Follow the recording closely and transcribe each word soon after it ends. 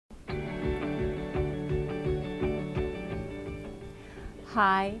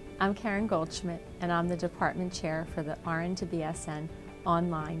Hi, I'm Karen Goldschmidt, and I'm the Department Chair for the RN to BSN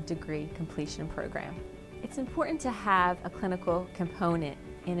Online Degree Completion Program. It's important to have a clinical component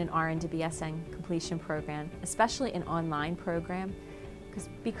in an RN to BSN completion program, especially an online program,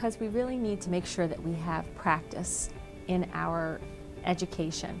 because we really need to make sure that we have practice in our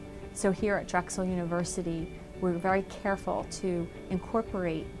education. So here at Drexel University, we're very careful to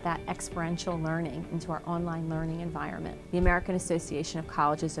incorporate that experiential learning into our online learning environment. The American Association of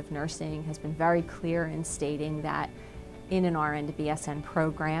Colleges of Nursing has been very clear in stating that in an RN to BSN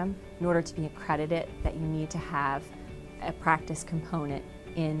program, in order to be accredited, that you need to have a practice component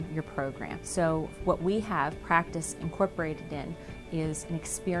in your program. So what we have practice incorporated in is an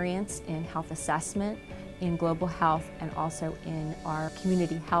experience in health assessment, in global health, and also in our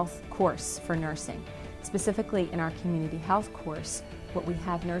community health course for nursing. Specifically in our community health course, what we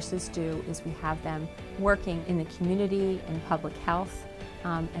have nurses do is we have them working in the community in public health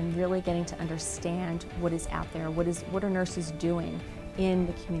and really getting to understand what is out there, what are nurses doing in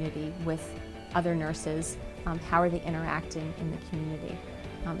the community with other nurses, how are they interacting in the community.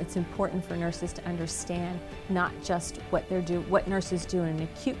 It's important for nurses to understand not just what nurses do in an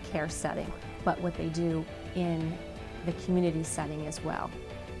acute care setting, but what they do in the community setting as well.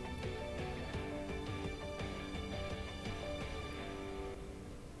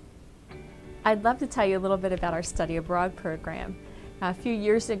 I'd love to tell you a little bit about our study abroad program. A few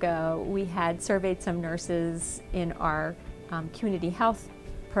years ago, we had surveyed some nurses in our community health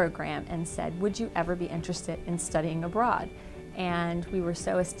program and said, would you ever be interested in studying abroad? And we were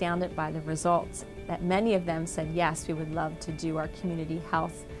so astounded by the results that many of them said, yes, we would love to do our community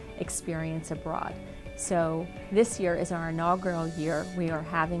health experience abroad. So this year is our inaugural year. We are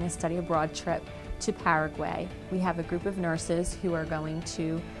having a study abroad trip to Paraguay. We have a group of nurses who are going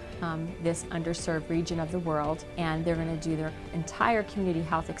to this underserved region of the world, and they're going to do their entire community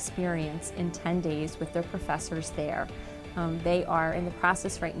health experience in 10 days with their professors there. They are in the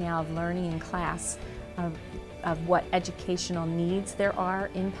process right now of learning in class of what educational needs there are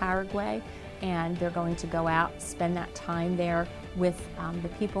in Paraguay, and they're going to go out, spend that time there with the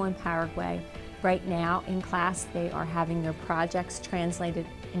people in Paraguay. Right now in class they are having their projects translated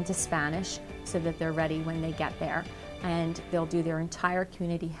into Spanish so that they're ready when they get there. And they'll do their entire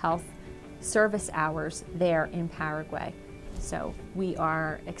community health service hours there in Paraguay. So we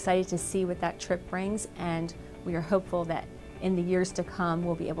are excited to see what that trip brings, and we are hopeful that in the years to come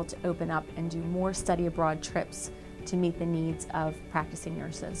we'll be able to open up and do more study abroad trips to meet the needs of practicing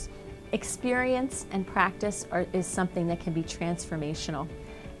nurses. Experience and practice is something that can be transformational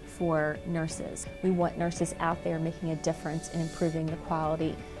for nurses. We want nurses out there making a difference in improving the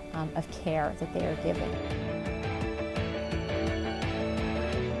quality of care that they are giving.